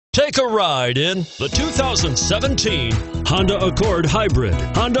Take a ride in the 2017 Honda Accord Hybrid.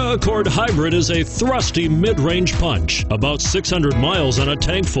 Honda Accord Hybrid is a thrusty mid-range punch. About 600 miles on a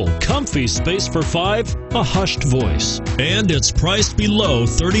tank full. Comfy space for 5, a hushed voice. And it's priced below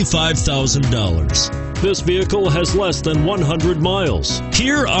 $35,000. This vehicle has less than 100 miles.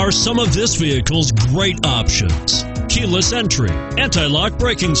 Here are some of this vehicle's great options: keyless entry, anti-lock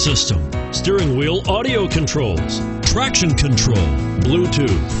braking system, steering wheel audio controls, traction control,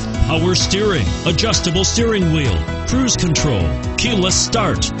 Bluetooth, power steering, adjustable steering wheel, cruise control, keyless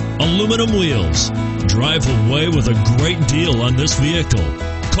start, aluminum wheels. Drive away with a great deal on this vehicle.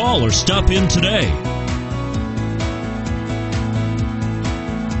 Call or stop in today.